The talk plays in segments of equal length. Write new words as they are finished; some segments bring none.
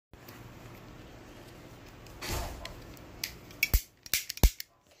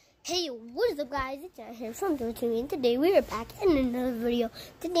Hey, what is up guys, it's John here from Dorothy, and today we are back in another video.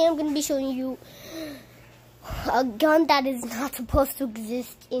 Today I'm going to be showing you a gun that is not supposed to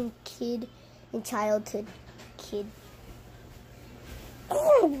exist in childhood.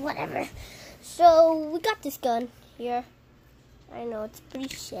 Whatever. So, we got this gun here. I know, it's pretty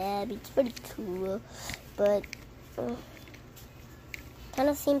shabby, it's pretty cool, but kind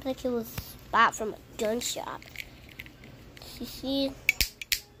of seems like it was bought from a gun shop. You see it?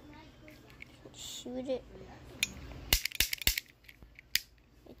 Shoot it.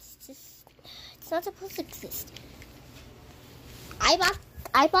 It's not supposed to exist. I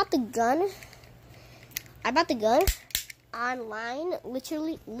bought the gun online.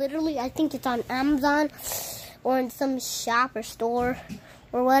 Literally, I think it's on Amazon or in some shop or store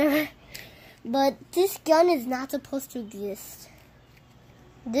or whatever. But this gun is not supposed to exist.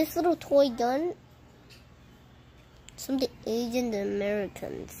 This little toy gun, something Asian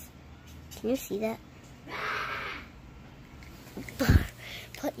Americans. Can you see that?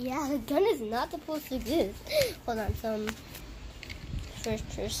 But yeah, the gun is not supposed to exist. Hold on, some first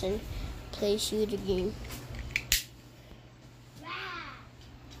person play shooter game.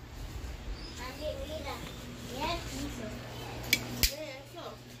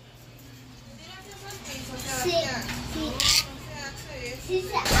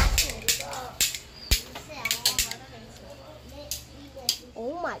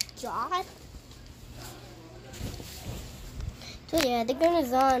 Oh my god. So yeah, the gun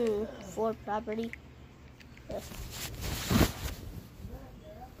is on Ford property. Yes.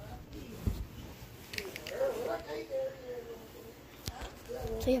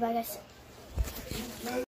 So yeah, bye guys.